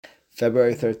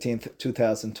February 13th,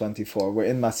 2024. We're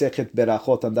in Masechet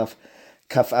Berakhot on Daf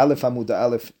Kaf Aleph Amud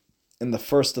Aleph, in the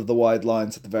first of the wide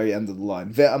lines at the very end of the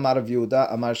line. Ve'amar Rav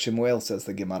Yehuda, Amar Shemuel, says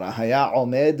the Gemara. Haya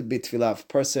omed bitfilah. If a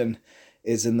person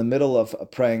is in the middle of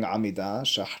praying Amidah,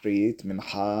 Shachrit,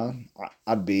 Mincha,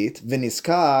 Arbit,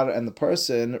 Viniskar, and the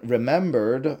person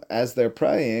remembered as they're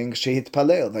praying, Shehit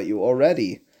Palel, that you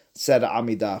already said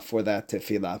Amidah for that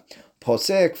tefillah.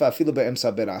 Posek va'afilu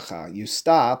be'emsa beracha. You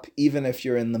stop even if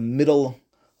you're in the middle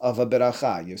of a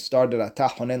beracha. You started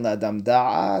atah honen la'adam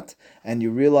da'at, and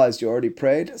you realized you already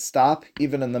prayed. Stop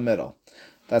even in the middle.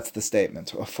 That's the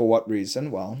statement. For what reason?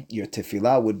 Well, your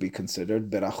tefillah would be considered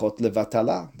berachot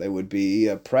levatala. They would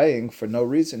be praying for no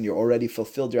reason. You already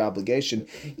fulfilled your obligation.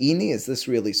 Ini, is this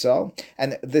really so?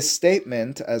 And this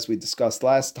statement, as we discussed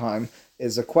last time,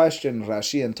 is a question,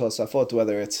 Rashi and Tosafot,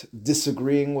 whether it's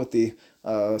disagreeing with the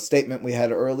statement we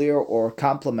had earlier or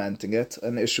complementing it,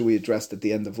 an issue we addressed at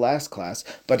the end of last class.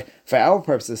 But for our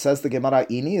purposes, says the Gemara,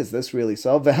 Ini, is this really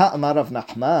so? Veha amar Rav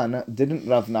Nachman, didn't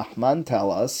Rav Nachman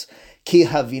tell us, Ki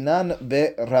havinan be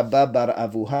Rabbi bar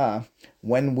Avuha,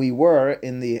 when we were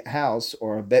in the house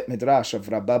or bet midrash of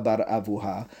Rabbi bar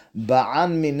Avuha,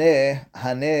 ba'an mineh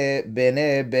hane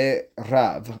bene be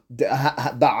Rav,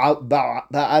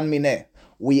 ba'an mineh.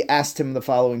 We asked him the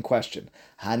following question: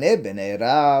 Hane bene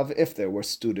Rav, if there were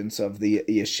students of the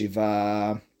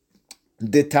yeshiva,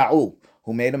 deta'u,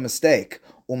 who made a mistake,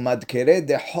 umadkere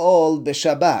dehol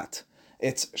b'Shabbat.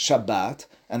 It's Shabbat,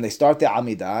 and they start the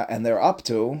Amidah, and they're up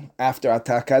to after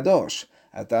Atah Kadosh.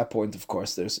 At that point, of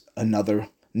course, there's another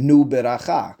new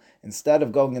beracha. Instead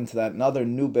of going into that another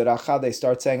new beracha, they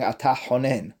start saying Atah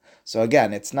Honen. So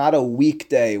again, it's not a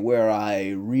weekday where I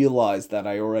realize that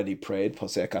I already prayed,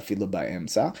 Posek afilu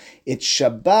ba'emsa. It's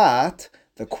Shabbat.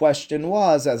 The question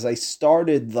was, as I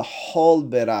started the whole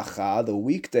beracha, the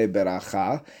weekday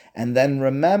beracha, and then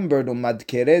remembered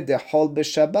umadkere dehol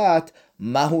b'Shabbat,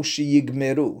 mahu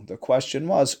sheyigmeru. The question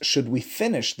was, should we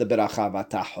finish the beracha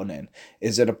v'atah honen?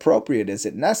 Is it appropriate? Is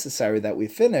it necessary that we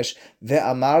finish?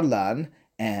 Ve'amar lan.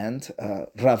 And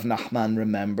Rav Nachman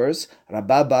remembers,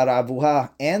 Rabbi bar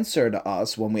Avuha answered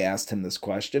us when we asked him this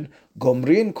question,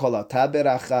 Gomrin kol atah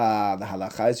beracha. The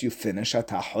halacha is you finish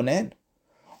atah honen.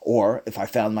 Or if I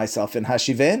found myself in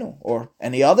Hashivenu or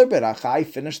any other beracha, I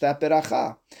finish that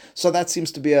beracha. So that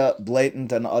seems to be a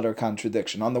blatant and utter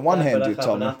contradiction. On the one hand, you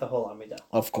told me, not the whole Amidah.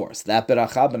 Of course, that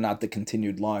beracha, but not the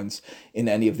continued lines in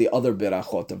any of the other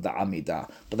berachot of the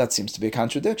Amidah. But that seems to be a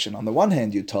contradiction. On the one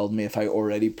hand, you told me if I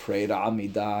already prayed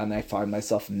Amidah and I find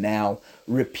myself now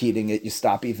repeating it, you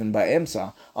stop even by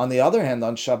Emsa. On the other hand,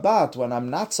 on Shabbat, when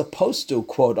I'm not supposed to,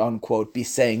 quote unquote, be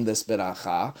saying this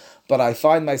beracha, but I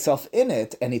find myself in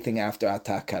it, anything after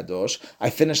Atah Kadosh, I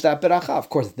finish that beracha. Of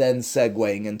course, then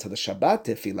segueing into the Shabbat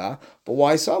tefillah. But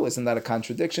why so? Isn't that a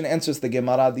contradiction? Answers the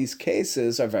Gemara, these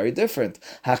cases are very different.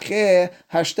 Hacheh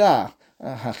hashta.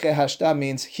 Hacheh hashta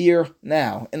means here,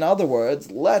 now. In other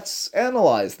words, let's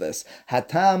analyze this.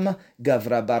 Hatam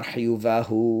gavra bar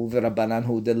hiyuvahu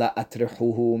v'rabananhu de la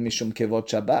atrihuhu mishum kevot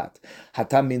Shabbat.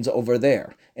 Hatam means over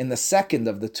there. In the second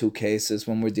of the two cases,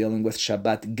 when we're dealing with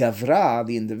Shabbat, gavra,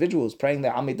 the individual is praying the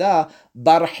Amidah,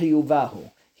 bar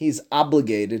hiyuvahu. He's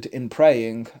obligated in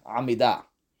praying Amidah.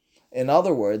 In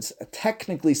other words,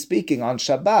 technically speaking, on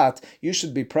Shabbat, you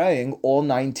should be praying all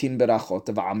 19 berachot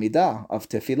of Amidah, of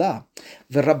Tefillah.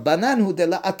 V'rabbananhu de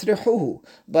la atrihuhu.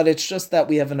 But it's just that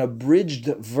we have an abridged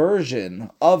version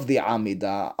of the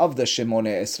Amidah, of the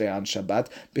Shemoneh Esrei on Shabbat,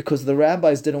 because the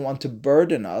rabbis didn't want to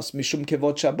burden us, mishum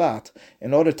kevot Shabbat,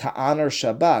 in order to honor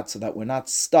Shabbat, so that we're not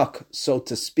stuck, so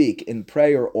to speak, in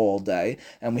prayer all day,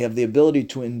 and we have the ability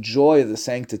to enjoy the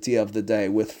sanctity of the day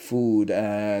with food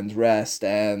and rest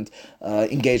and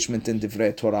engagement in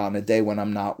Divrei Torah on a day when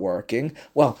I'm not working.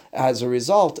 Well, as a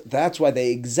result, that's why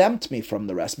they exempt me from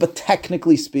the rest. But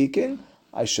technically speaking,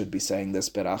 I should be saying this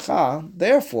beracha.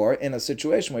 Therefore, in a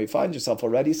situation where you find yourself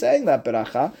already saying that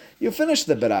beracha, you finish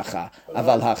the beracha.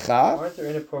 Aval hacha. Aren't there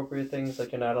inappropriate things,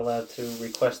 like you're not allowed to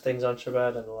request things on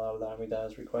Shabbat, and a lot of the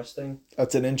Amidah is requesting?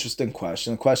 That's an interesting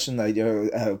question. The question that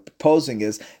you're posing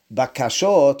is,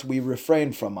 bakashot, we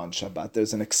refrain from on Shabbat.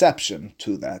 There's an exception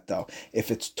to that, though. If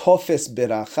it's tofes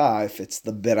beracha, if it's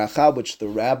the beracha which the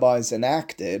rabbis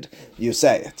enacted, you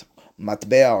say it.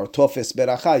 Matbea or tofes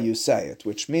beracha, you say it,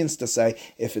 which means to say,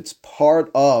 if it's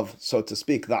part of, so to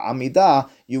speak, the Amidah,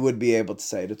 you would be able to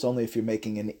say it. It's only if you're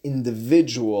making an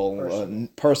individual,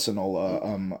 personal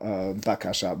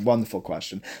bakasha. Wonderful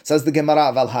question. Says the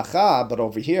Gemara, aval hacha, but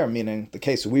over here, meaning the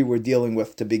case we were dealing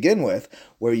with to begin with,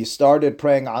 where you started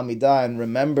praying Amidah and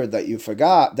remembered that you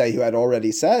forgot that you had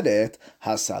already said it,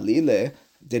 hasalile,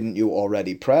 Didn't you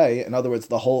already pray? In other words,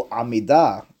 the whole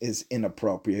Amidah is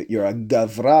inappropriate. You're a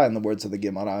Gavra, in the words of the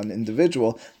Gemara, an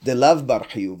individual, Delav bar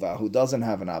Chiyuva, who doesn't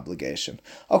have an obligation.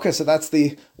 Okay, so that's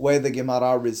the way the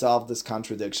Gemara resolved this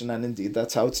contradiction, and indeed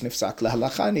that's how it's nifsak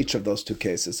lahalacha in each of those two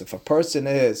cases. If a person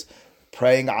is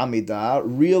praying Amidah,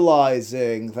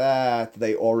 realizing that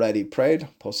they already prayed,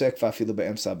 posek fafilu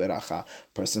be'emsa beracha.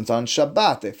 Person's on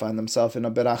Shabbat, they find themselves in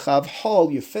a beracha of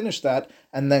hol, you finish that,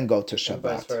 and then go to Shabbat. And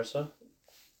vice versa.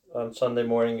 On Sunday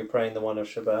morning, you're praying the one of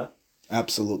Shabbat.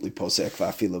 Absolutely, posek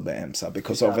vafilu be'emsa,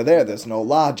 because over there's no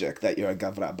logic that you're a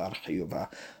gavra bar chiyuva.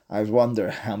 I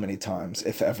wonder how many times,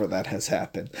 if ever, that has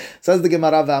happened. Says the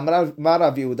Gemara, Marav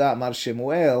Yehuda Amar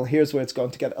Shemuel. Here's where it's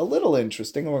going to get a little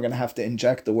interesting, and we're going to have to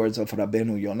inject the words of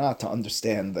Rabbeinu Yonah to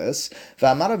understand this.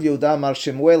 Marav Yehuda Amar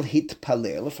Shemuel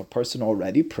hitpalel, if a person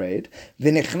already prayed,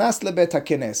 v'nichnas lebet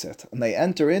haKnesset, and they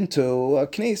enter into a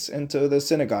knis, into the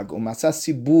synagogue, umasa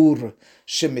sibur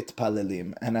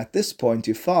shemitpalelim, and at this point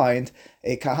you find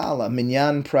a kahal, a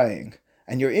minyan praying.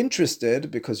 And you're interested,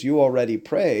 because you already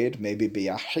prayed, maybe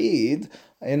biyahid,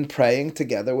 in praying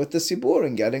together with the sibur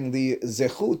and getting the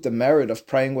zechut, the merit of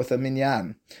praying with a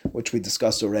minyan, which we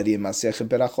discussed already in Masechet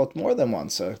Berakhot more than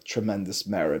once, a tremendous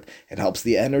merit. It helps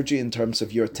the energy in terms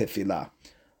of your tefillah.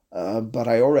 But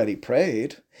I already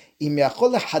prayed. Im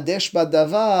yachol lehadesh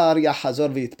badavar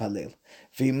yahazor v'yitpalel.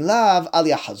 V'im lav al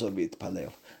yahazor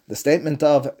v'yitpalel. The statement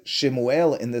of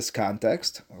Shemuel in this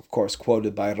context, of course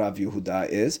quoted by Rav Yehuda,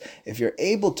 is if you're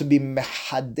able to be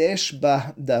mehadesh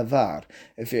ba'davar,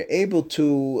 if you're able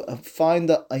to find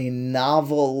a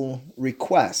novel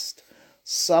request,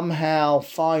 somehow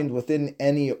find within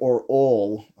any or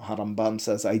all, Harambam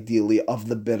says ideally, of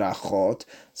the Berakhot,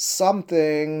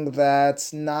 something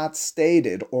that's not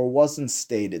stated or wasn't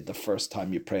stated the first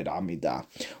time you prayed Amidah.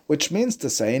 Which means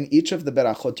to say, in each of the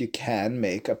Berakhot you can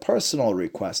make a personal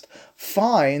request.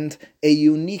 Find a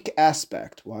unique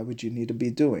aspect. Why would you need to be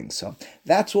doing so?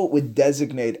 That's what would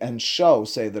designate and show,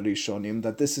 say the Rishonim,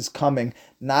 that this is coming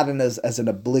not as an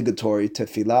obligatory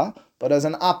tefillah, but as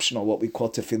an optional, what we call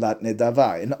tefillat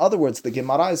nedava. In other words, the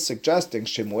Gemara is suggesting,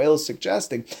 Shemuel is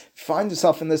suggesting, find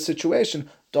yourself in this situation,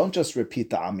 don't just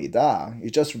repeat the Amidah. You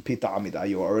just repeat the Amidah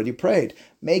you already prayed.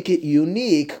 Make it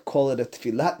unique, call it a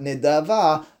tefillat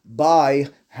nedava, by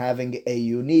having a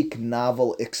unique,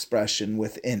 novel expression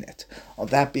within it. Well,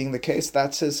 that being the case,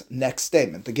 that's his next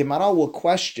statement. The Gemara will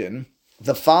question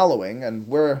the following, and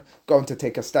we're going to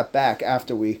take a step back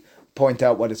after we point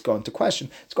out what it's going to question.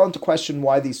 It's going to question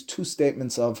why these two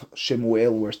statements of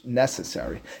Shemuel were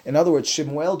necessary. In other words,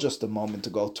 Shemuel just a moment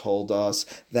ago told us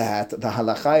that the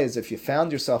halacha is if you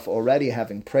found yourself already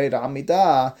having prayed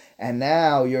Amidah, and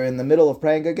now you're in the middle of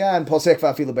praying again, posek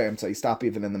va'afilu be'emtza, you stop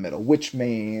even in the middle, which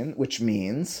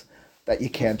means that you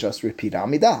can't just repeat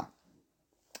Amidah.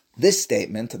 This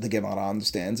statement, the Gemara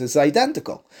understands, is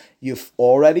identical. You've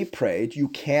already prayed, you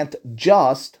can't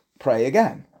just pray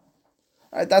again.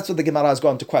 Right, that's what the Gemara is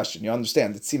going to question. You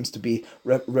understand? It seems to be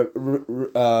repetitive.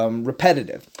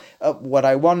 What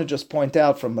I want to just point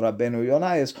out from Rabbeinu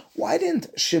Yonah is, why didn't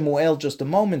Shemuel just a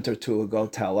moment or two ago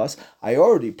tell us, I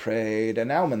already prayed, and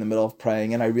now I'm in the middle of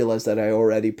praying, and I realized that I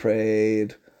already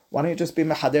prayed. Why don't you just be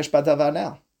mehadesh badavar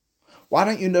now? Why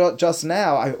don't you know just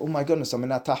now, oh my goodness, I'm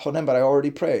in Atahonem, but I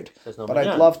already prayed. But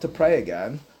I'd love to pray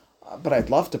again.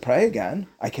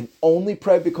 I can only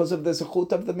pray because of the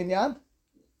zechut of the minyan.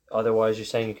 Otherwise, you're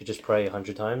saying you could just pray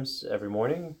 100 times every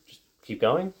morning? Just keep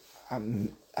going? I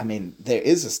mean, there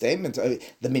is a statement.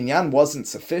 The minyan wasn't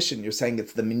sufficient. You're saying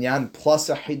it's the minyan plus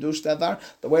a hidush davar.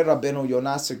 The way Rabbeinu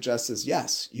Yonah suggests is,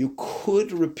 yes, you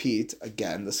could repeat,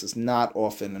 again, this is not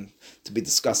often to be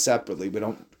discussed separately. We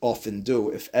don't often do,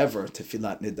 if ever,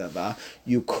 tefillat nidava.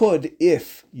 You could,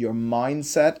 if your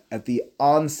mindset at the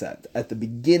onset, at the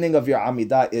beginning of your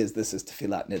Amidah is, this is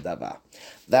tefillat nidava.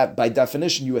 That, by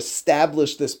definition, you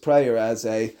establish this prayer as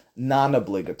a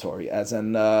non-obligatory, as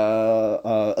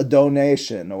a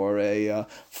donation or a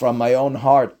from my own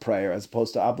heart prayer, as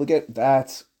opposed to obligate.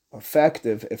 That's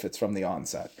effective if it's from the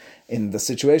onset. In the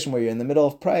situation where you're in the middle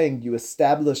of praying, you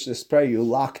establish this prayer, you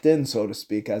locked in, so to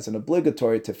speak, as an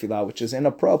obligatory tefillah, which is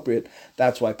inappropriate.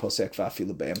 That's why posek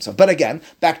va'afilu be'emtza. But again,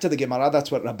 back to the Gemara,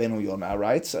 that's what Rabbeinu Yonah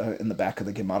writes in the back of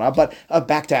the Gemara. But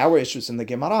back to our issues in the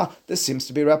Gemara, this seems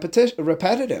to be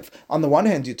repetitive. On the one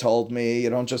hand, you told me you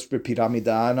don't just repeat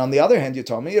Amidah, and on the other hand, you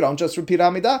told me you don't just repeat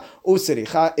Amidah.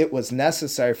 Usiricha, it was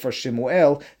necessary for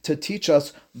Shemuel to teach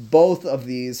us both of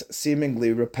these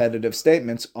seemingly repetitive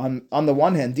statements. On the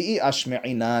one hand, Di'i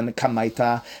ashmi'inan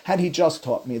kamaita, had he just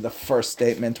taught me the first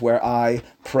statement where I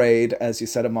prayed, as you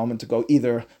said a moment ago,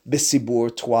 either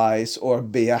bisibur twice or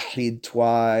biyahid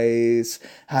twice,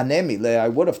 hanemile, I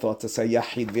would have thought to say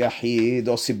yahid v'yahid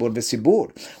or sibur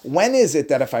v'sibur. When is it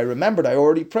that if I remembered I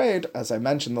already prayed, as I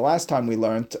mentioned the last time we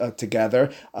learned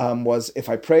together, was if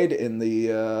I prayed in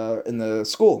the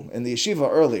school, in the yeshiva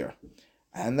earlier,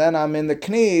 and then I'm in the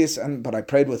knees, but I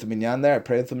prayed with the minyan there, I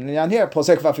prayed with the minyan here.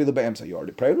 Posek vafilu be'emsa. You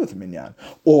already prayed with the minyan.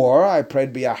 Or I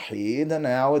prayed biyahid, and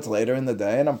now it's later in the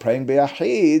day, and I'm praying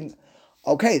biyahid.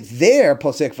 Okay, there,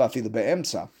 posek vafilu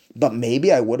be'emsa. But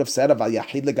maybe I would have said, but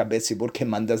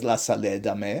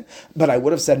I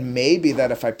would have said maybe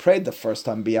that if I prayed the first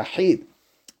time biyahid,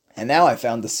 and now I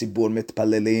found the Sibur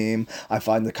Mitpalilim, I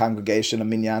find the congregation of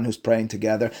Minyan who's praying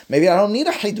together. Maybe I don't need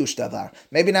a Hidush Davar.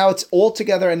 Maybe now it's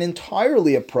altogether and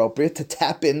entirely appropriate to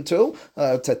tap into,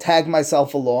 to tag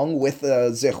myself along with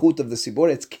the Zechut of the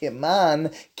Sibur. It's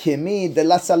Kiman, Kimi, de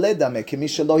la Saledame, Kimi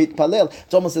Shelo Hitpalel.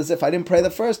 It's almost as if I didn't pray the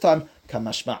first time.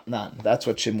 Kamashma'nan. That's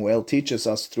what Shemuel teaches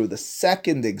us through the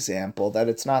second example, that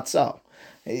it's not so.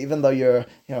 Even though you're,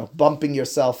 bumping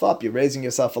yourself up, you're raising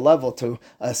yourself a level to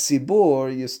a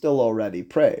sibur, you still already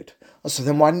prayed. So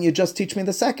then why didn't you just teach me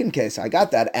the second case? I got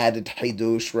that added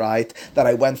hidush, right? That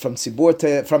I went from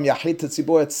yahid to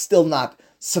sibur. It's still not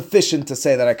sufficient to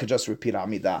say that I could just repeat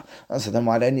Amidah. So then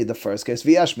why did I need the first case?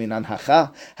 V'yashminan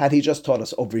hacha. Had he just taught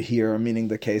us over here, meaning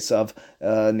the case of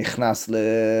nichnas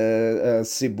le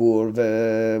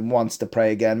sibur wants to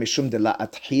pray again, mishum de la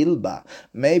athilba.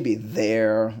 Maybe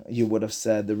there you would have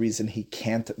said the reason he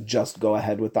can't just go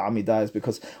ahead with the Amidah is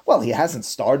because, well, he hasn't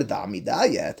started the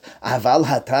Amidah yet. Aval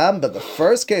hatam, but the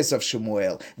first case of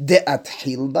Shemuel, de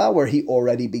athilba, where he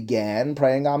already began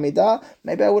praying Amidah,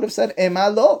 maybe I would have said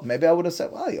emalo. Maybe I would have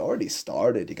said, well, he already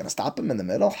started. You're going to stop him in the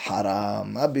middle?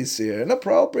 Haram, abisir,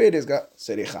 inappropriate. He's got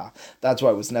siricha. That's why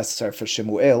it was necessary for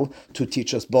Shemuel to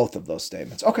teach us both of those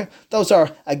statements. Okay, those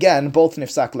are, again, both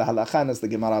nifsak lehalachan, as the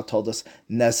Gemara told us,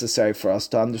 necessary for us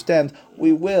to understand.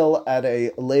 We will, at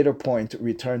a later point,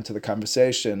 return to the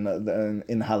conversation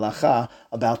in halacha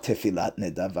about tefilat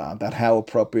nedava, about how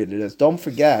appropriate it is. Don't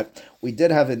forget, we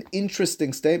did have an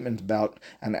interesting statement about,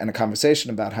 and a conversation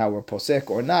about how we're posek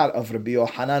or not, of Rabbi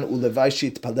Yohanan ulevai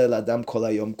shitpalel adam kol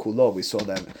hayom kulo. We saw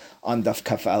that on Daf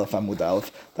Kaf Aleph Amud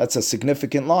Aleph. That's a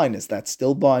significant line. Is that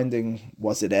still binding?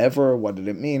 Was it ever? What did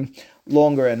it mean?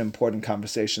 Longer and important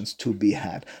conversations to be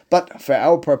had. But for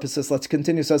our purposes, let's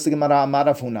continue. Says the Gemara, Amar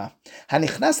Rav Huna,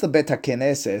 Hanichnas lebet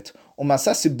haKnesset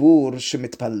umasa sibur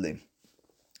shemitpalelim.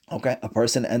 Okay, a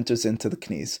person enters into the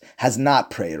knees, has not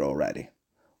prayed already,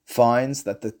 finds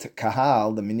that the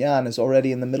kahal, the minyan, is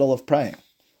already in the middle of praying.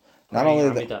 Not only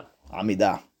the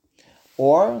Amidah,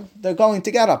 or they're going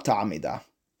to get up to Amidah,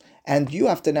 and you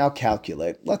have to now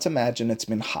calculate. Let's imagine it's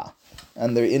mincha,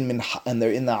 and they're in mincha, and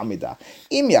they're in the Amidah.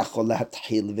 Im yachol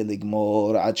lehatchil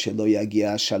v'ligmor ad shelo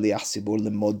yagia shaliach sibur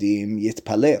lemodim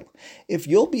yitpalel. If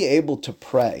you'll be able to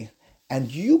pray, and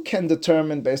you can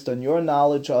determine based on your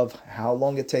knowledge of how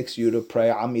long it takes you to pray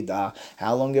Amidah,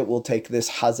 how long it will take this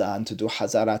Hazan to do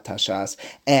Hazarat Tashas,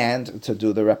 and to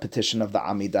do the repetition of the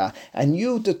Amidah, and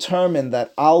you determine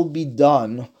that I'll be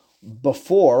done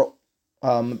before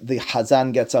the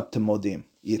Hazan gets up to Modim.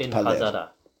 In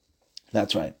Hazara.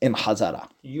 That's right, in Hazara.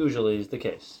 Usually is the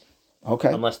case.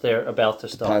 Okay. Unless they're about to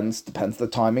start. Depends the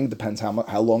timing, depends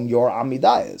how long your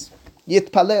Amidah is.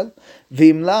 Yitpalel.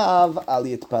 Vim lav al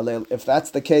yitpalel. If that's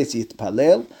the case,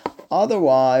 yitpalel.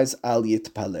 Otherwise, al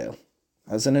yitpalel.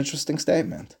 That's an interesting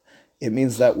statement. It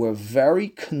means that we're very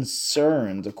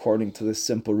concerned, according to the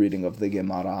simple reading of the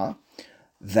Gemara,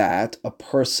 that a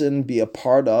person be a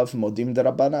part of Modim de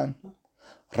Rabbanan.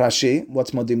 Rashi,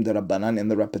 what's Modim de Rabbanan? In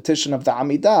the repetition of the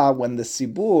Amidah, when the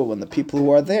Sibur, when the people who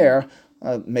are there,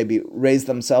 maybe raise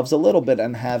themselves a little bit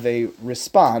and have a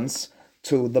response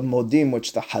to the modim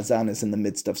which the Hazan is in the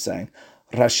midst of saying.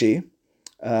 Rashi,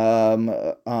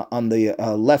 on the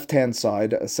left-hand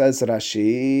side, says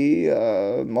Rashi,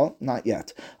 well, not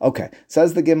yet. Okay,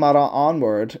 says the Gemara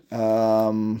onward,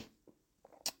 Rabbi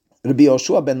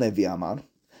Yoshua ben Levi Amar.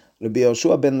 Rabbi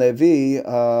Yoshua ben Levi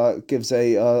gives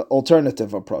a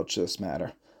alternative approach to this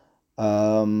matter.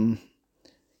 Im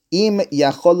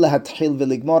yachol lehatchil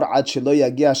v'ligmor ad shelo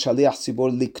yagia shaliach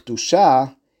sibur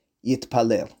liktusha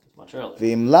yitpalel.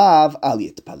 V'im lav al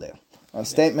yitpalel. A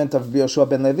statement of Yoshua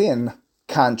ben Levi in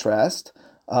contrast,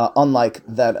 unlike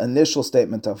that initial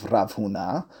statement of Rav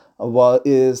Huna,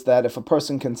 is that if a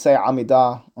person can say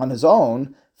Amidah on his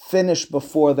own, finish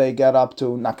before they get up to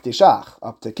Naktishach,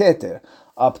 up to Keter,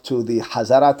 up to the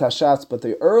Hazarat Hashatz, but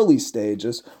the early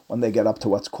stages, when they get up to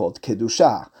what's called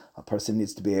Kedusha, a person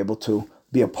needs to be able to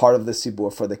be a part of the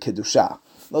sibur for the kedusha.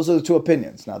 Those are the two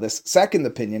opinions. Now, this second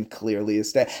opinion clearly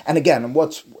is that, and again,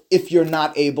 if you're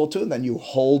not able to, then you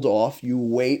hold off, you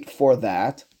wait for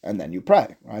that, and then you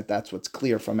pray, right? That's what's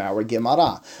clear from our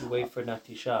Gemara. You wait for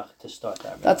Naktishach to start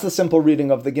that. That's the simple reading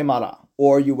of the Gemara.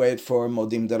 Or you wait for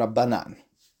Modim de Rabbanan,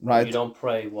 right? You don't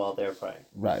pray while they're praying.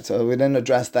 Right, so we didn't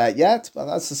address that yet, but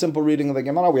that's the simple reading of the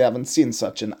Gemara. We haven't seen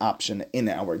such an option in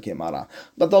our Gemara.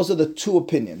 But those are the two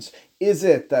opinions. Is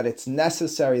it that it's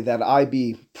necessary that I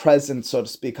be present, so to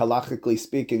speak, halachically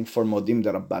speaking, for Modim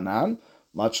de Rabbanan,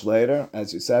 much later,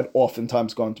 as you said,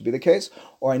 oftentimes going to be the case,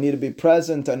 or I need to be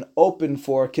present and open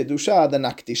for Kedusha, the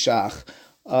Naktishach.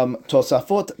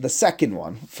 Tosafot, the second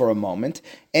one, for a moment.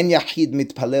 En Yahid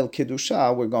mitpalel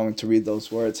Kedusha, we're going to read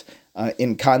those words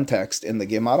in context in the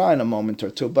Gemara in a moment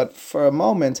or two, but for a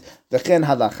moment, V'chen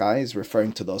halacha is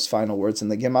referring to those final words in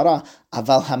the Gemara,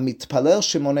 Aval hamitpalel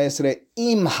shemone esrei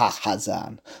im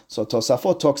hachazan. So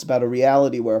Tosafot talks about a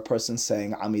reality where a person's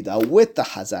saying Amidah with the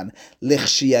Hazan.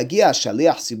 Lichshiyagia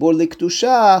shaliach sibur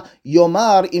likdusha,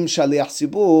 yomar im shaliach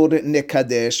sibur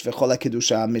nekadesh v'chol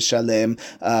kedusha mishalem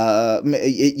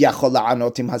yachol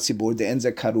la'anot im hasibur de'en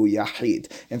ze karu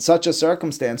yahid. In such a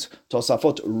circumstance,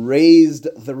 Tosafot raised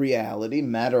the reality,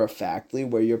 matter-of-factly,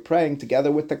 where you're praying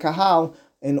together with the kahal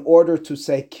in order to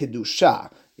say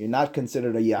kedusha. You're not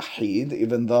considered a yahid,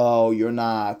 even though you're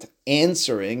not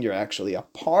answering, you're actually a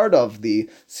part of the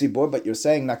sibur, but you're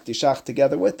saying naktishach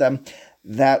together with them.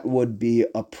 That would be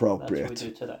appropriate. That's what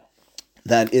we do today.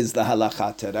 That is the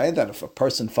halacha today, that if a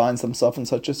person finds themselves in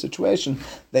such a situation,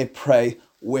 they pray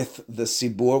with the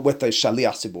sibur, with the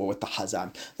shaliach sibur, with the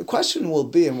hazan. The question will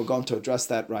be, and we're going to address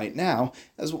that right now,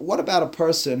 is what about a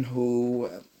person who,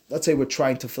 let's say we're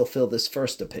trying to fulfill this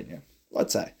first opinion.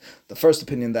 Let's say the first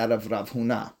opinion, that of Rav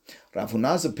Huna. Rav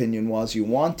Huna's opinion was you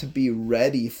want to be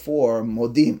ready for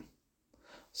modim.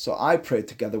 So I prayed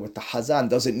together with the hazan.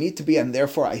 Does it need to be, and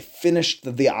therefore I finished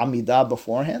the amidah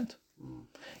beforehand,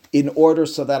 in order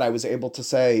so that I was able to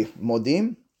say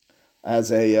modim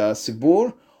as a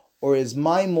sibur? Or is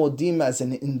my modim as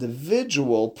an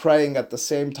individual praying at the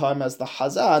same time as the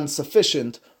hazan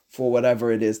sufficient for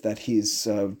whatever it is that he's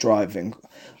driving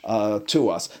to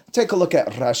us? Take a look at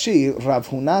Rashi. Rav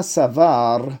Huna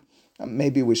Savar.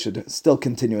 Maybe we should still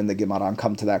continue in the Gemara and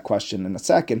come to that question in a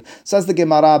second. Says the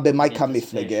Gemara, b'maika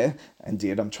miflege.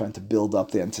 Indeed, I'm trying to build up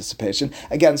the anticipation.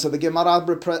 Again, so the Gemara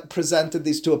presented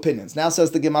these two opinions. Now says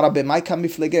the Gemara, b'maika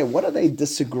miflege. What are they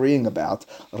disagreeing about?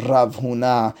 Rav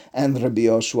Huna and Rabbi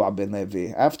Yoshua ben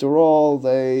Levi. After all,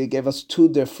 they gave us two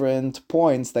different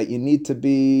points that you need to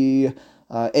be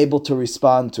able to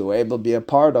respond to, able to be a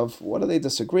part of. What are they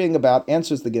disagreeing about?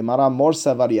 Answers the Gemara, Mor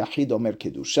Savar Yahid Omer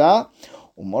Kedusha,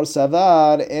 Umor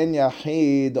Savar En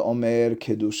Yahid Omer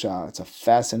Kedusha. It's a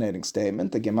fascinating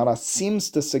statement. The Gemara seems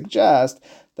to suggest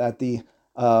that the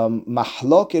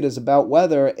mahloket is about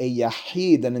whether a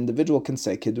yahid, an individual, can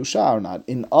say kedusha or not.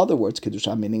 In other words,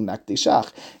 kedusha meaning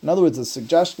naktishach. In other words, the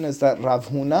suggestion is that Rav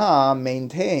Huna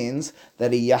maintains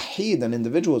that a yahid, an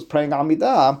individual, is praying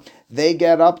amidah. They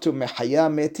get up to mehaya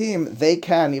metim. They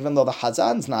can, even though the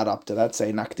hazan's not up to that,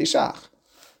 say naktishach.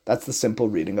 That's the simple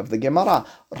reading of the Gemara.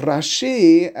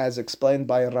 Rashi, as explained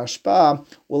by Rashba,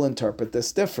 will interpret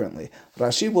this differently.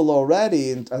 Rashi will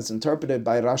already, as interpreted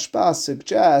by Rashba,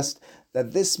 suggest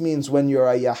that this means when you're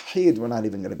a yahid, we're not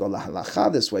even going to go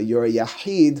lahalacha this way, you're a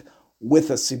yahid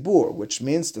with a sibur, which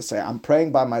means to say, I'm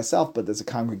praying by myself, but there's a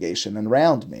congregation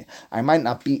around me. I might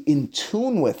not be in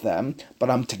tune with them, but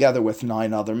I'm together with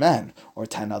 9 other men, or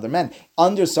 10 other men.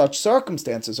 Under such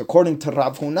circumstances, according to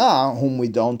Rav Huna, whom we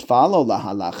don't follow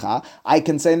lahalacha, I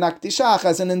can say naktishach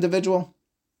as an individual.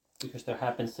 Because there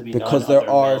happens to be because there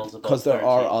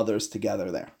are others together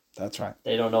there. That's right.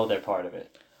 They don't know they're part of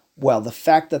it. Well, the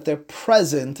fact that they're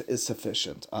present is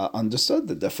sufficient. Understood.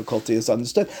 The difficulty is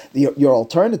understood. Your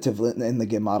alternative in the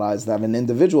Gemara is that an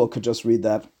individual could just read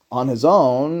that on his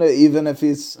own, even if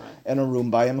he's in a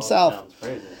room by himself. Sounds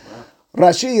crazy.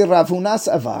 Rashi Rav Huna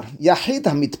Savar Yahid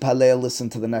HaMitpalel. Listen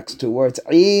to the next two words.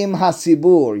 Im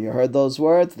HaSibur. You heard those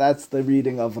words? That's the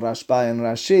reading of Rashba and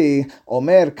Rashi.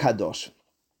 Omer Kadosh.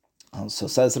 So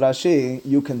says Rashi,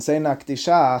 you can say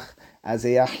Naktishach as a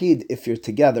yahid if you're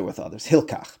together with others.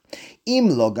 Hilkach. Im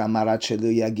lo gamarat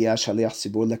shelu yagia shaliach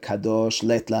sibur lekadosh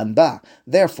letlan ba.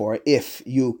 Therefore, if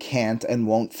you can't and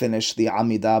won't finish the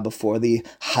amidah before the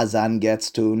hazan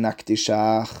gets to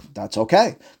naktishach, that's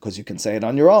okay, because you can say it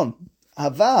on your own.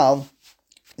 Aval,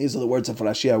 these are the words of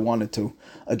Rashi I wanted to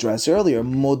address earlier.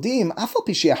 Modim, afal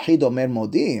pi sheyahid omer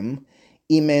modim,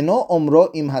 imeno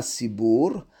omro im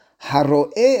hasibur,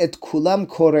 haroe et kulam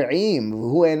kore'im,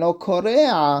 v'hu eno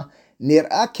korea,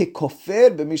 נראה ככופר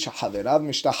במי שחבריו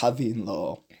משתחווים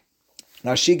לו.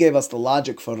 Rashi gave us the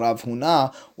logic for Rav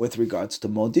Huna with regards to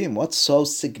modim. What's so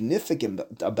significant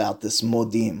about this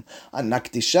modim?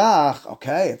 Nakdishach,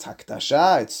 okay, it's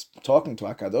hakdasha, it's talking to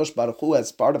HaKadosh Baruch Hu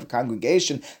as part of a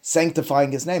congregation,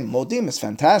 sanctifying his name. Modim is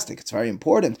fantastic, it's very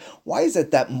important. Why is it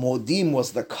that modim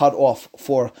was the cutoff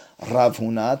for Rav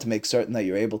Huna to make certain that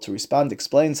you're able to respond?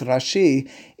 Explains Rashi,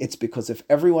 it's because if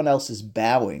everyone else is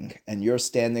bowing and you're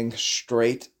standing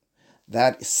straight,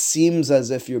 that seems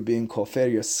as if you're being kofir,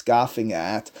 you're scoffing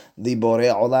at the Borei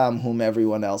Olam, whom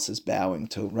everyone else is bowing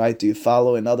to, right? Do you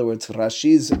follow? In other words,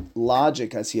 Rashi's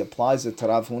logic as he applies it to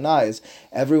Rav Huna is,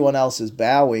 everyone else is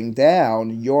bowing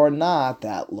down, you're not,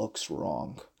 that looks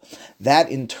wrong. That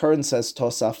in turn, says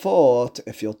Tosafot,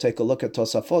 if you'll take a look at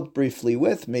Tosafot briefly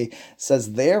with me,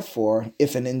 says therefore,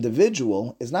 if an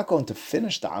individual is not going to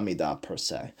finish the Amidah per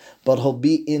se, but he'll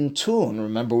be in tune,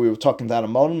 remember we were talking about a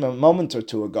moment or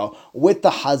two ago, with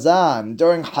the Hazan,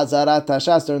 during Hazarat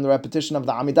Hashas, during the repetition of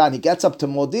the Amidah, and he gets up to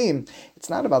Modim, it's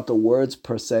not about the words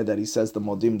per se that he says the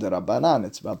Modim de Rabbanan,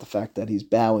 it's about the fact that he's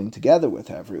bowing together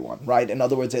with everyone, right? In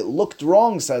other words, it looked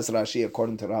wrong, says Rashi,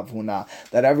 according to Rav Huna,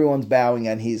 that everyone's bowing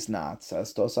and he's not.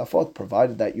 Says Tosafot,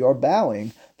 provided that you're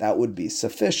bowing, that would be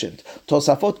sufficient.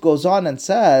 Tosafot goes on and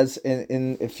says,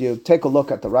 if you take a look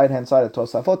at the right-hand side of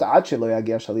Tosafot, עד שלא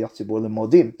יגיע שליח ציבור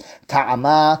למודים.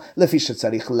 טעמה לפי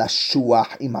שצריך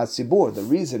לשוח עם הציבור. The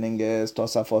reasoning is,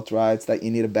 Tosafot writes, that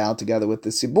you need to bow together with the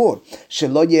ציבור.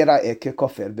 שלא ייראה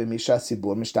ככופר במי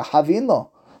שהציבור משתחווים לו.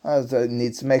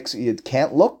 It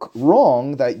can't look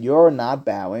wrong that you're not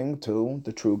bowing to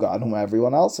the true God, whom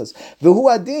everyone else is.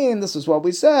 V'hu adin, this is what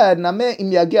we said. It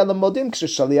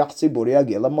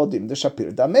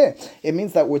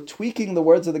means that we're tweaking the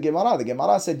words of the Gemara. The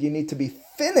Gemara said you need to be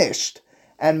finished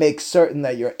and make certain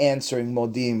that you're answering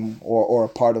modim or a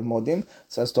part of modim.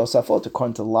 Says Tosafot,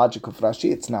 according to the logic of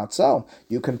Rashi, it's not so.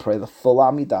 You can pray the full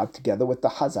Amidah together with the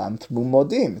Hazan through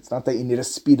modim. It's not that you need to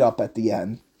speed up at the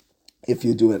end, if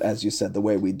you do it, as you said, the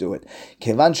way we do it.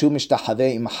 Kevan shu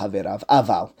mishtahave im haverav.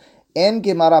 Aval. En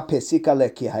Gemara pesika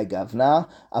leki hagavna.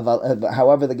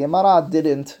 However, the Gemara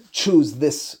didn't choose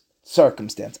this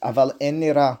circumstance. Aval en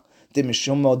nira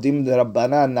demishum modim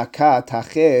derabbanan naka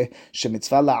tache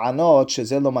shemitzvah la'anot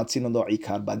sheze lo matzino lo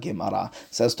ikar b'Gemara.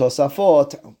 Says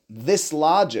Tosafot, this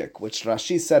logic, which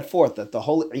Rashi set forth, that the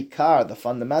whole ikar, the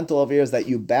fundamental over here is that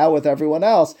you bow with everyone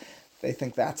else, they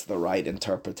think that's the right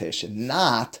interpretation,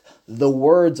 not the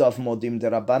words of Modim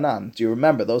de Rabbanan. Do you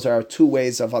remember? Those are two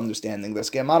ways of understanding this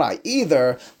Gemara.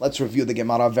 Either, let's review the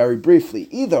Gemara very briefly,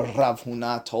 either Rav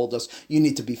Huna told us you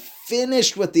need to be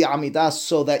finished with the Amidah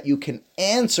so that you can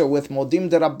answer with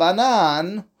Modim de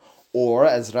Rabbanan, or,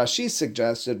 as Rashi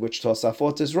suggested, which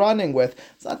Tosafot is running with,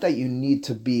 it's not that you need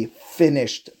to be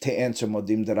finished to answer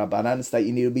Modim de Rabbanan, it's that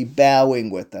you need to be bowing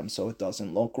with them so it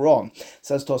doesn't look wrong.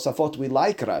 Says Tosafot, we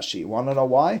like Rashi. You want to know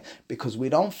why? Because we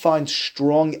don't find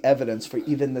strong evidence for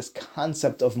even this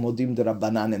concept of Modim de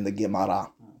Rabbanan in the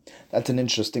Gemara. That's an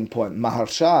interesting point.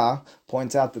 Maharsha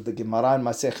points out that the Gemara in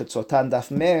Masechet Sotan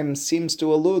Daf Mem seems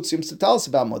to tell us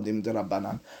about Modim de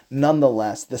Rabbanan.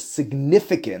 Nonetheless, the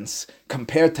significance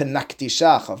compared to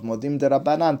Nakdishach of Modim de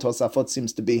Rabbanan, Tosafot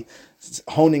seems to be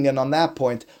honing in on that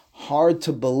point. Hard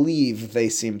to believe, they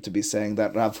seem to be saying,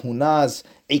 that Rav Huna's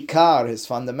ikar, his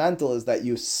fundamental, is that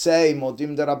you say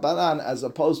Modim de Rabbanan as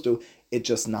opposed to it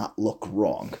just not look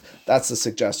wrong. That's the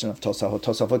suggestion of Tosafot.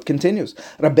 Tosafot continues.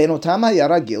 Rabbeinu Tam haya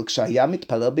ragil kshaya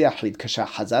mitpalel biyachid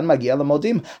kshahazan magia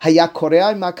lemodim haya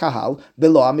korea im hakahal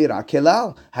belo amira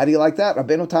kelal. How do you like that?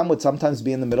 Rabbeinu Tam would sometimes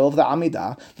be in the middle of the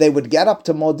Amidah. They would get up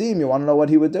to modim. You want to know what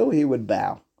he would do? He would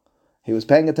bow. He was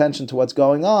paying attention to what's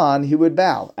going on, he would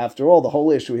bow. After all, the whole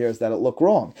issue here is that it looked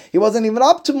wrong. He wasn't even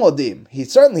up to Modim. He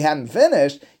certainly hadn't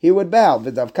finished. He would bow.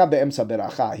 He could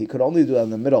only do that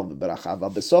in the middle of the beracha.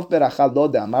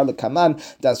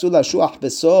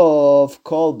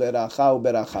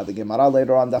 The Gemara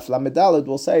later on, Daf Lamed Daled,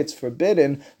 will say it's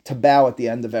forbidden to bow at the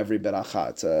end of every beracha.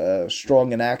 It's a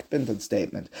strong enactment and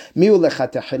statement. However,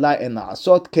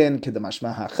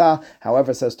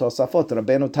 says Tosafot,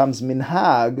 Rabbeinu Tam's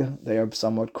minhag, they are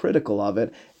somewhat critical of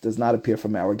it. It does not appear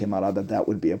from our Gemara that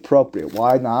would be appropriate.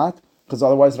 Why not? Because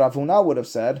otherwise Rav Huna would have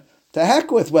said, to heck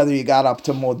with whether you got up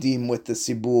to Modim with the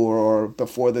Sibur or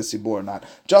before the Sibur or not.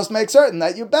 Just make certain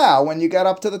that you bow when you get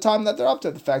up to the time that they're up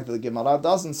to. The fact that the Gemara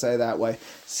doesn't say that way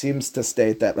seems to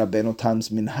state that Rabbeinu Tam's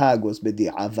minhag was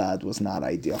b'di'avad, was not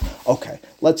ideal. Okay,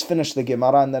 let's finish the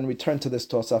Gemara and then return to this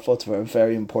Tosafot for a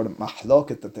very important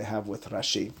mahloket that they have with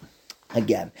Rashi.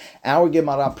 Again, our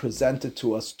Gemara presented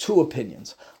to us two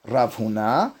opinions, Rav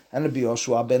Huna and Rabbi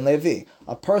Yoshua ben Levi.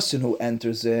 A person who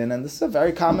enters in, and this is a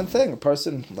very common thing, a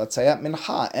person, let's say at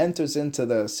Mincha, enters into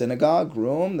the synagogue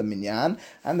room, the minyan,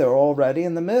 and they're already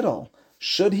in the middle.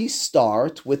 Should he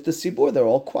start with the sibur? They're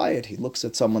all quiet. He looks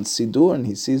at someone's sidur and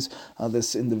he sees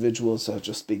this individual is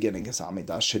just beginning his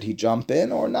Amidah. Should he jump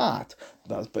in or not?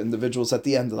 The individual's at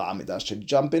the end of the Amidah. Should he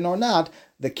jump in or not?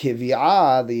 The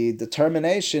kivi'ah, the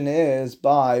determination is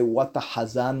by what the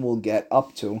Hazan will get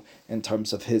up to in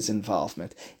terms of his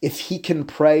involvement. If he can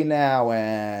pray now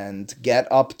and get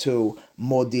up to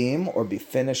Modim or be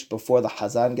finished before the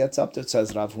Hazan gets up to it,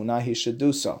 says Rav Huna, he should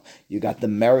do so. You got the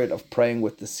merit of praying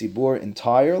with the Sibur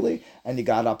entirely, and you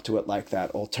got up to it like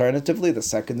that. Alternatively, the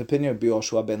second opinion of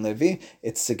Yoshua ben Levi,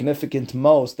 it's significant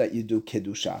most that you do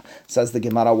Kiddusha. Says the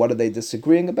Gemara, what are they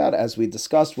disagreeing about? As we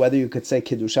discussed, whether you could say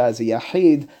Kiddusha as a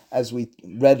Yahid, as we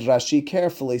read Rashi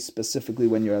carefully, specifically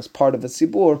when you're as part of a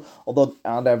Sibur, although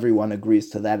not everyone agrees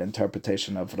to that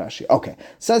interpretation of Rashi. Okay,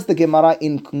 says the Gemara,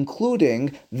 in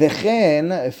concluding,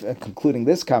 concluding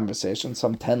this conversation,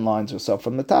 some 10 lines or so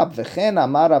from the top, V'chen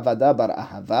amar Avada bar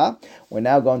Ahava, we're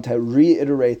now going to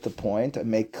reiterate the point and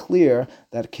make clear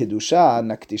that Kiddusha,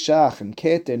 Naktishach, and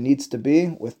Keter needs to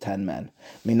be with 10 men.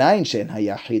 Minayin she'en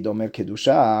hayachid omer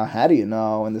Kiddusha, how do you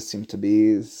know, and this seems to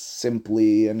be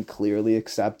simply and clearly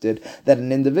accepted, that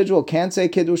an individual can't say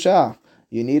Kiddusha?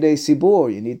 You need a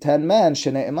sibur, you need 10 men.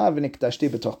 Shene'emar v'niktashti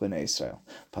b'toch b'nei Yisrael.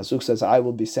 Pasuk says, I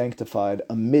will be sanctified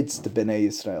amidst b'nei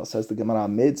Yisrael. Says the Gemara,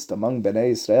 amidst, among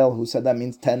b'nei Yisrael. Who said that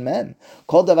means 10 men?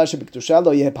 Kol davar shebiktusha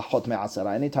lo yeh pachot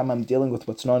me'asara. Anytime I'm dealing with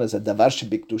what's known as a davar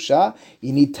shebiktusha,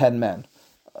 you need 10 men.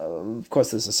 Of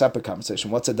course, there's a separate conversation.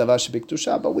 What's a davar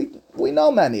shebiktusha? But we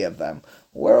know many of them.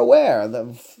 We're aware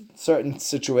of certain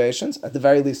situations, at the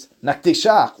very least,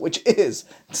 naktishach, which is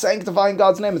sanctifying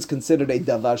God's name, is considered a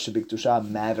davar shebiktusha,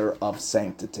 matter of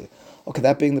sanctity. Okay,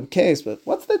 that being the case, but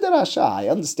what's the derasha? I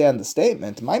understand the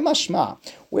statement. My mashma.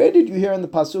 Where did you hear in the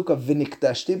pasuk of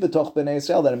v'niktashti b'toch b'nei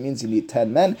Yisrael that it means you need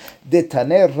 10 men?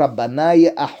 Detane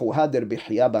rabbanai ahuha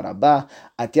derbichya barabah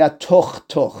atya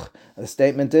toch. The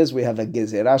statement is we have a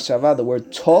gezerah shava, the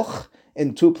word toch,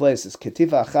 in two places.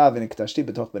 Ketiva achav v'niktashti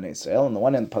b'toch b'nei Yisrael. On the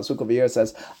one hand, the pasuk over here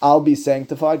says, I'll be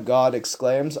sanctified, God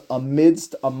exclaims,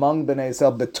 amidst, among b'nei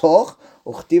Yisrael, b'toch,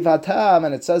 uchtiv hatam,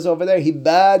 and it says over there,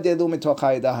 hibadelu mitoch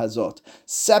ha'edah hazot.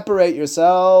 Separate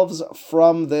yourselves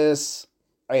from this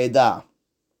edah.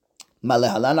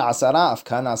 Malehalana asara,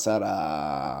 afkan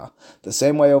asara. The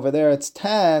same way over there it's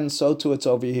 10, so too it's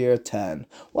over here 10.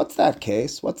 What's that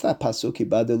case? What's that pasuk,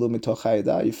 hibadelu mitoch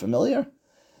ha'edah? Are you familiar?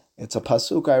 It's a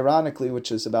pasuk, ironically,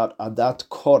 which is about Adat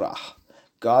Korach.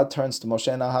 God turns to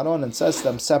Moshe and Aharon and says to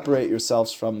them, separate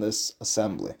yourselves from this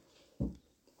assembly.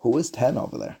 Who is 10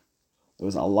 over there? There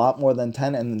was a lot more than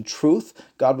 10, and in truth,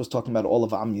 God was talking about all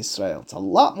of Am Yisrael. It's a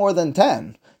lot more than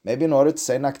 10. Maybe in order to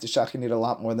say Naktishach, you need a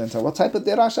lot more than 10. What type of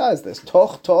derasha is this?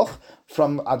 Toch,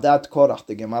 from Adat Korach.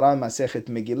 The Gemara in Masechet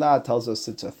Megillah tells us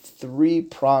it's a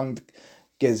 3-pronged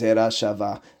Gezerah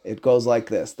Shava. It goes like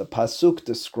this. The pasuk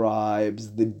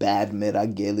describes the bad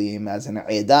miragelim as an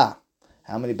edah.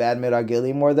 How many bad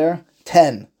miragelim were there?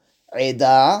 10.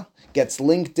 Edah gets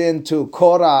linked into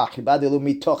Korach, Hibadilu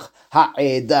mitoch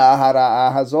ha'edah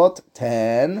hara'ah hazot,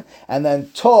 10. And then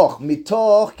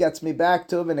mitoch gets me back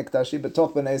to v'niktashi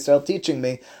b'toch b'nei Yisrael, teaching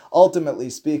me, ultimately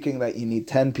speaking, that you need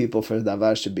 10 people for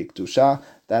davar shebiktusha.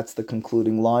 That's the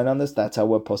concluding line on this. That's how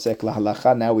we're posek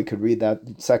lahalacha. Now we could read that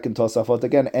second Tosafot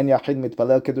again. En yachid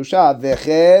mitpalel kedusha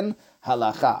v'chen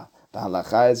halacha. The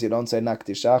halacha is you don't say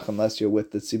naktishach unless you're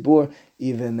with the tzibur,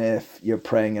 even if you're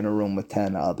praying in a room with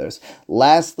 10 others.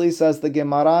 Lastly, says the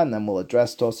Gemara, and then we'll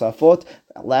address Tosafot.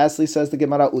 Lastly, says the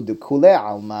Gemara, udukule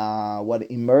alma.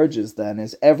 What emerges then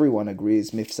is everyone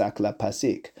agrees mifsak la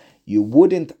pasik. You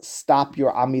wouldn't stop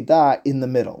your amidah in the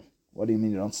middle. What do you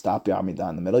mean you don't stop your Amidah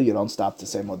in the middle? You don't stop to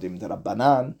say Modim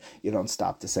D'Rabbanan. You don't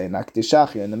stop to say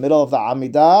Naktishach. You're in the middle of the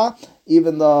Amidah.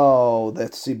 Even though the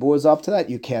Tzibur is up to that,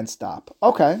 you can't stop.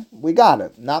 Okay, we got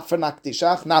it. Not for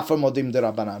Naktishach, not for Modim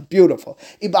D'Rabbanan. Beautiful.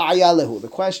 Iba'aya lehu. The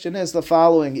question is the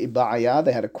following. Iba'aya,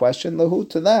 they had a question, lehu,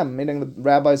 to them, meaning the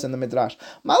rabbis in the Midrash.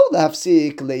 Ma'u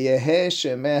lehafsik leyeheh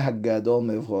shemeh hagadol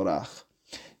mevhorach.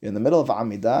 You're in the middle of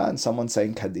Amidah and someone's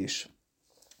saying Kaddish.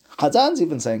 Chazan's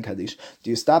even saying Kaddish.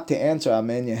 Do you stop to answer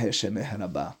Amen Yeheh Shemeh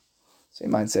Rabba? So you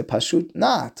might say, Pashut,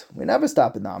 not. We never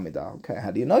stop in the Amidah. Okay,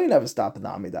 how do you know you never stop in the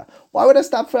Amidah? Why would I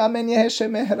stop for Amen Yeheh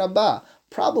Shemeh Rabba?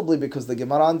 Probably because the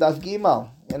Gemara on Daf Gimal,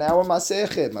 in our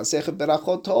Masechet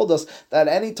Berachot told us that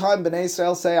any time Bnei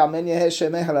Israel say Amen Yeheh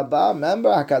Shemeh Rabba, remember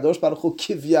HaKadosh Baruch Hu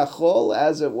Kivyachol,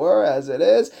 as it were, as it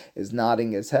is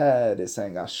nodding his head, is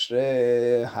saying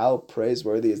Ashrei, how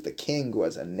praiseworthy is the king who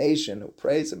has a nation who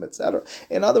praise him, etc.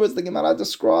 In other words, the Gemara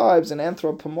describes in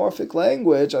anthropomorphic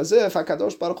language as if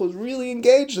HaKadosh Baruch Hu is really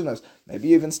engaged in this. Maybe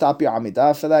you even stop your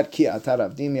Amidah for that. Ki atar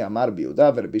avdimi amar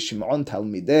biuda v'Rabbi Shimon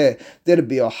talmideh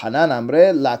d'Rabbi Yochanan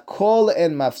amre lakol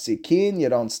en mafsikin. You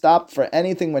don't stop for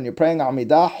anything when you're praying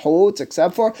Amidah chutz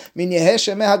except for min yeheh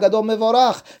shemeh hagadol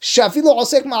mevorach shafilu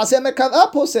osek ma'aseh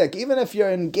merkava posek. Even if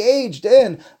you're engaged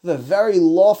in the very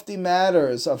lofty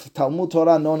matters of Talmud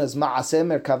Torah known as ma'aseh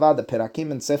merkava, the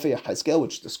Perakim in Sefer Yechezkel,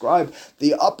 which describe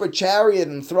the upper chariot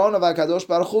and throne of HaKadosh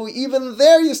Baruch Hu, even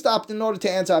there you stopped in order to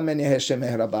answer Amen Yeheh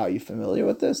Shemeh Rabba. Are you familiar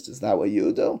with this? Is that what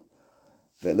you do?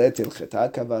 But the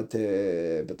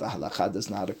halakha does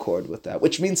not accord with that.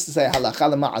 Which means to say, halakha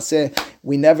l'ma'aseh,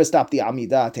 we never stop the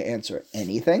Amidah to answer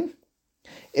anything.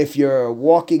 If you're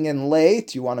walking in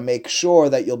late, you want to make sure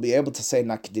that you'll be able to say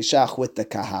Nakdishach with the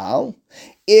Kahal.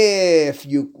 If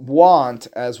you want,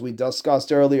 as we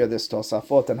discussed earlier, this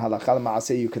Tosafot and halakha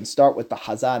l'ma'aseh, you can start with the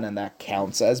Hazan, and that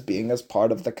counts as being as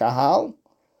part of the Kahal.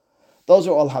 Those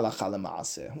are all halakha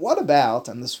l'ma'aseh. What about,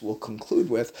 and this we'll conclude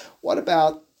with, what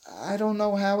about, I don't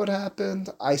know how it happened.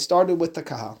 I started with the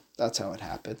kahal. That's how it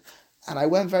happened. And I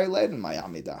went very late in my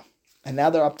Amidah. And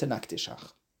now they're up to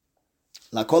Nakdishach.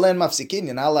 Lakol en mafsikin,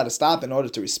 you're not allowed to stop in order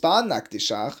to respond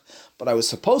Nakdishach, but I was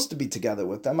supposed to be together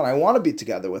with them, and I want to be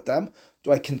together with them.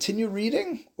 Do I continue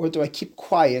reading, or do I keep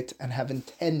quiet and have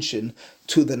intention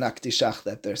to the Nakdishach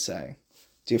that they're saying?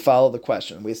 Do you follow the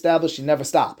question? We established you never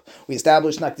stop. We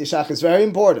established Nakdishach is very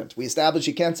important. We established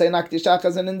you can't say Nakdishach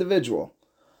as an individual.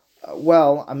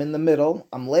 Well, I'm in the middle,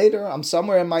 I'm later, I'm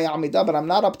somewhere in my Amidah, but I'm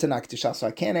not up to Nakdishach, so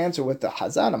I can't answer with the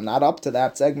Hazan. I'm not up to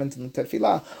that segment in the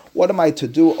Tefillah. What am I to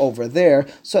do over there?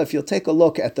 So if you'll take a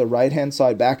look at the right-hand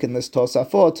side back in this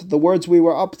Tosafot, the words we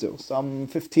were up to, some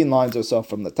 15 lines or so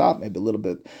from the top, maybe a little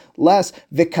bit less.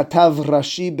 V'katav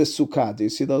Rashi b'sukkah. Do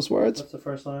you see those words? What's the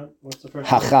first line?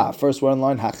 Hacha. Line? First word in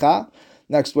line, Hacha.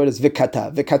 Next word is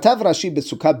V'katav. V'katav Rashi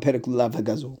b'sukkah b'perek lulav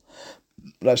hagazul.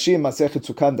 Rashi Masechet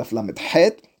Sukkah daf lamed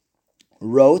het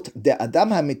wrote, "De Adam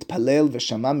hamitpalel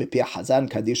v'shama mipi Hazan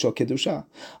Kaddish or Kedusha."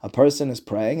 A person is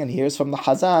praying and hears from the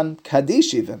Hazan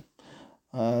Kaddish even.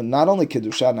 Not only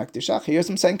Kedusha Nakdishach, he hears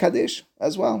him saying Kaddish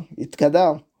as well.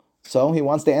 Yitkadal. So he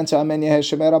wants to answer Amen Yeheh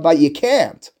Shemeh Rabba. You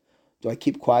can't. Do I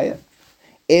keep quiet?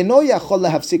 Eno yachol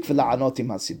lahafsik v'la'anot im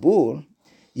hasibur.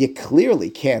 You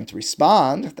clearly can't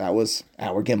respond. That was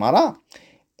our Gemara.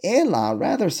 Ela,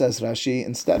 rather, says Rashi,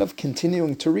 instead of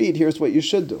continuing to read, here's what you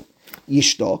should do.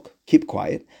 Yishtok, keep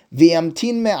quiet.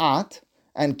 V'yamtin me'at,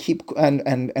 and keep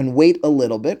and wait a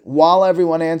little bit while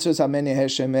everyone answers Amen Yeheh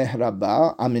Shemeh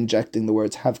Rabba. I'm injecting the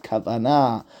words have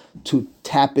kavana to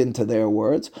tap into their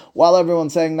words, while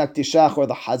everyone's saying Nakdishach or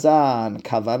the Hazan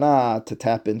kavana to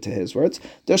tap into his words.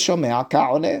 The Shomea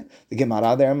Ka'oneh, the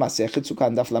Gemara there, Masechet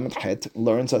Sukkah daf lamed het,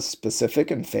 learns a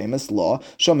specific and famous law.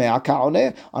 Shomea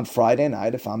Ka'oneh, on Friday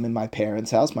night, if I'm in my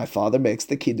parents' house, my father makes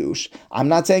the kiddush. I'm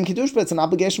not saying kiddush, but it's an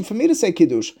obligation for me to say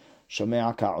kiddush.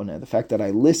 Shomea Ka'oneh. The fact that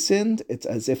I listened, it's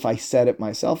as if I said it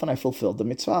myself and I fulfilled the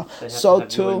mitzvah. So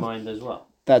too, in mind as well.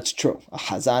 That's true. A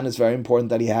Hazan is very important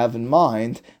that you have in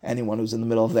mind. Anyone who's in the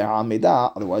middle of their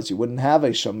Amidah, otherwise you wouldn't have a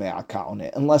Shomea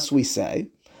Ka'oneh, unless we say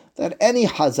that any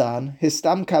Hazan, his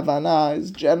stam kavana, his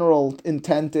general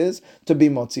intent is to be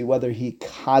motzi, whether he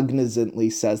cognizantly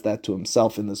says that to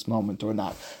himself in this moment or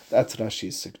not. That's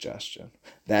Rashi's suggestion.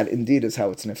 That indeed is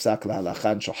how it's nifsak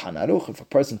la'halakha and Shulchan Aruch. If a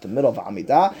person's in the middle of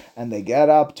Amidah and they get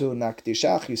up to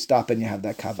Nakdishach, you stop and you have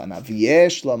that kavana.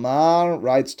 V'yesh lamar,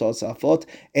 writes Tosafot,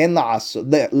 en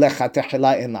la'asot,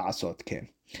 lechatechila en la'asot ken.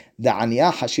 The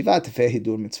Aniyah Hashiva Tefeh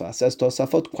Hidur Mitzvah, says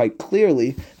Tosafot quite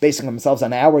clearly, basing themselves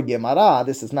on our Gemara,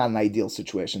 this is not an ideal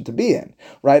situation to be in,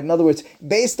 right? In other words,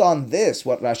 based on this,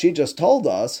 what Rashi just told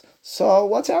us, so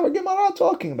what's our Gemara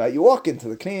talking about? You walk into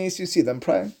the knis, you see them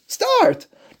praying, start.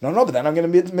 No, but then I'm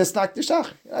going to miss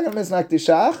Nakdishach. You're not going to miss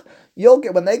Nakdishach. You'll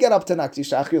get, when they get up to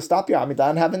Nakdishach, you'll stop your Amidah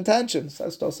and have intention.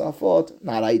 Says Tosafot,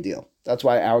 not ideal. That's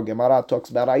why our Gemara talks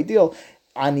about ideal.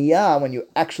 Aniyah, when you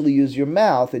actually use your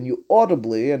mouth and you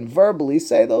audibly and verbally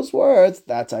say those words,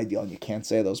 that's ideal. And you can't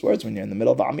say those words when you're in the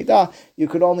middle of Amidah. You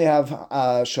could only have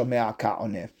Shomea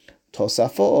Ka'oneh.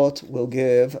 Tosafot will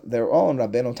give their own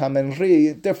Rabbeinu Tam and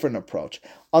Ri different approach.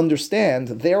 Understand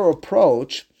their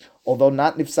approach, although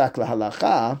not nifsak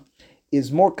lahalacha,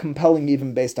 is more compelling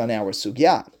even based on our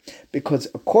sugya. Because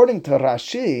according to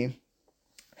Rashi,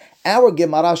 Our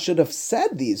Gemara should have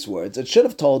said these words. It should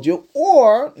have told you,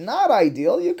 or, not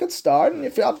ideal, you could start, and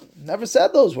if you have never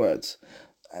said those words.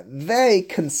 They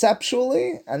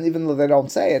conceptually, and even though they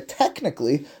don't say it,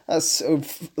 technically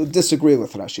disagree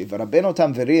with Rashi.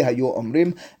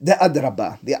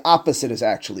 The opposite is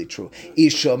actually true.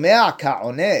 If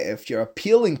you're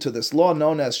appealing to this law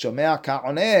known as shomea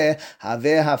ka'oneh,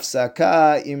 haveh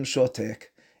hafsaka im shotek.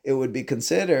 It would be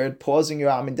considered pausing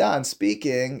your Amidah and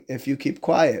speaking if you keep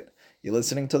quiet. You're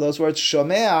listening to those words,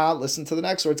 shomea, listen to the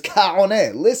next words,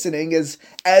 ka'oneh. Listening is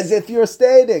as if you're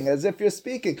stating, as if you're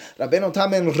speaking. Rabbeinu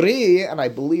Tam and Ri, and I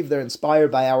believe they're inspired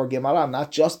by our Gemara,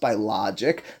 not just by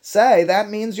logic, say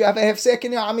that means you have a hefsek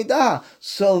in your Amidah.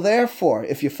 So therefore,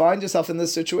 if you find yourself in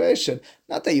this situation,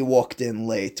 not that you walked in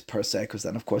late per se, because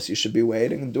then of course you should be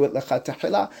waiting and do it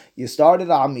lechatahila. You started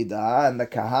Amidah, and the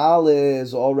kahal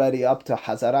is already up to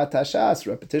Hazarat Hashas,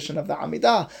 repetition of the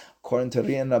Amidah. According to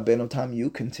Ri and Rabbeinu Tam,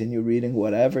 you continue reading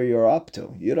whatever you're up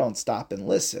to. You don't stop and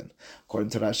listen.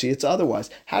 According to Rashi, it's otherwise.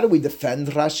 How do we defend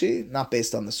Rashi? Not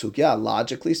based on the sugya.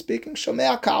 Logically speaking,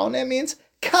 Shomea Ka'oneh means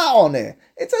Ka'oneh.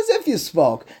 It's as if you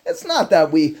spoke. It's not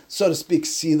that we, so to speak,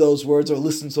 see those words or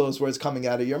listen to those words coming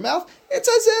out of your mouth. It's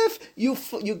as if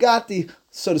you got the,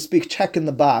 so to speak, check in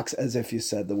the box as if you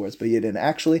said the words, but you didn't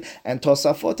actually. And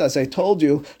Tosafot, as I told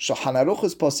you, Shulchan Aruch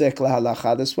is posek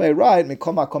lahalacha this way, right?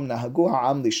 Mikom makom nahagu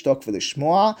ha'am lishtok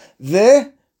v'lishmoa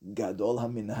gadol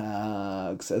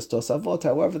haminhag. Says Tosafot,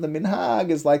 however, the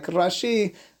minhag is like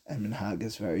Rashi, and minhag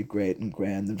is very great and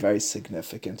grand and very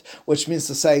significant. Which means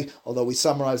to say, although we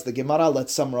summarize the Gemara,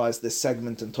 let's summarize this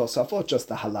segment in Tosafot, just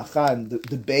the halacha and the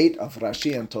debate of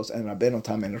Rashi and Rabbeinu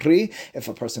Tam and Ri. If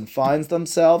a person finds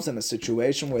themselves in a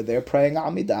situation where they're praying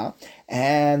Amidah,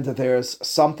 and there's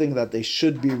something that they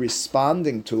should be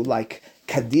responding to, like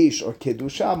Kaddish or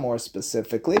Kedusha more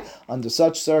specifically, under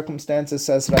such circumstances,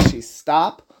 says Rashi,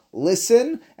 stop,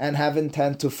 listen, and have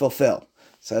intent to fulfill.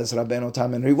 Says Rabbeinu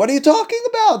Tam and Ri, what are you talking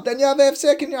about? Then you have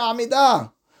hefsek in your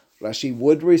Amidah. Rashi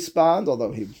would respond,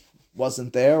 although he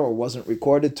wasn't there or wasn't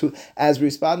recorded to as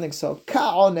responding. So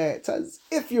ka'oneh, it says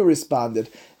if you responded.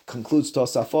 Concludes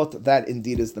Tosafot, that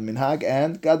indeed is the minhag,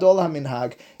 and gadol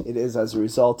ha-minhag, it is as a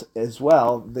result as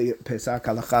well, the Pesach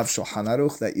halachav Shulchan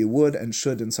Aruch, that you would and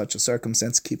should in such a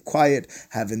circumstance keep quiet,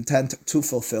 have intent to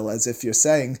fulfill, as if you're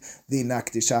saying the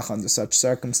nakdishach under such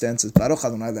circumstances. Baruch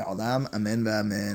Adonai le'olam, amen v'amen.